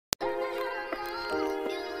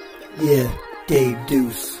Yeah,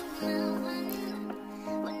 Dave22Deuce.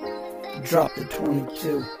 Drop the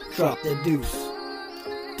 22, drop the deuce.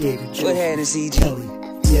 Dave22Deuce. What had is EG?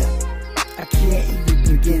 Yeah, I can't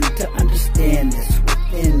even begin to understand this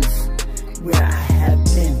within this, where I have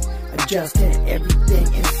been adjusting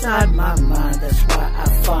everything inside my mind. That's why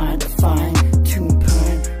I find a fine-tuned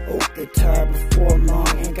pine, oak guitar before long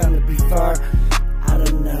ain't gonna be far. I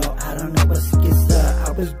don't know what's gets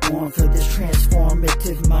I was born for this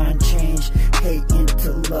transformative mind change. Hate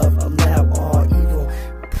into love, allow all evil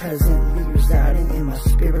presently residing in my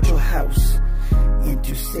spiritual house. And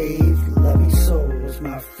to save loving souls,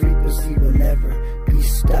 my frequency will never be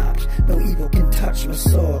stopped. No evil can touch my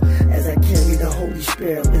soul as I carry the Holy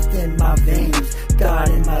Spirit within my veins. God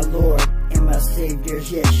and my Lord and my Savior,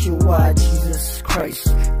 Jeshua, Jesus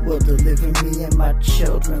Christ, will deliver me and my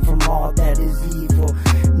children from all that is evil.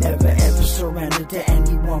 Never ever surrender to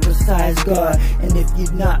anyone besides God. And if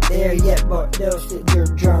you're not there yet, but they'll set your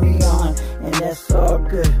journey on, and that's all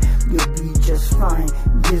good. You'll be just fine.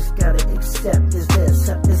 You just gotta accept this,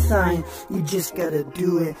 accept the sign. You just gotta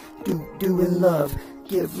do it, do in love.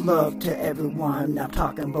 Give love to everyone. Not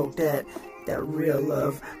talking about that real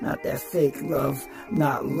love, not that fake love.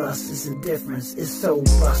 Not lust is the difference. It's so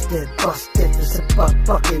busted. It's a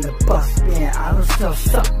buck in a bus band. I don't sell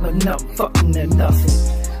something but nothing, fucking to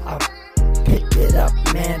nothing. I picked it up,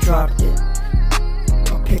 man, dropped it.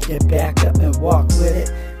 I picked it back up and walk with it.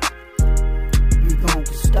 You gon'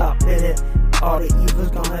 stop with it. All the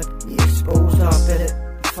evil's gonna be exposed off at it.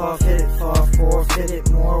 Forfeit it, forfeit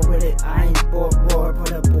it, more with it. I ain't bored,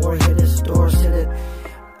 when a boy hit it, stores hit it.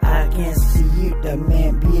 I can't see you, the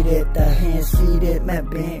man beat it, the hand seed it, my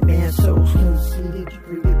man so conceited,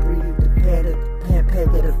 breathe it, the peg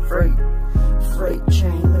it, a freight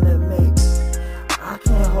chain with a mate. I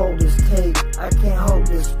can't hold this tape, I can't hold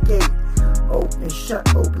this gate. Open,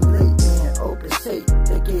 shut, open late, man, open safe.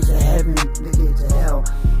 The gates of heaven, the gates of hell.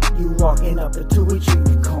 You walking up into it, you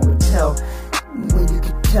can call it tell. When you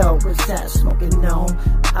can tell what's that smoking on,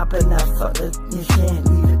 I better not fuck it, you can't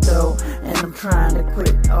leave it though. And I'm trying to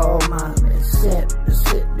quit all mine and sit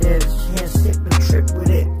there, can't stick the trip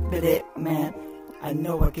with it, man. I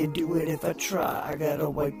know I can do it if I try. I gotta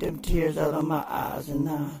wipe them tears out of my eyes, and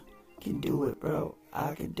I can do it, bro.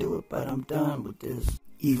 I can do it, but I'm done with this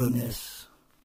evilness.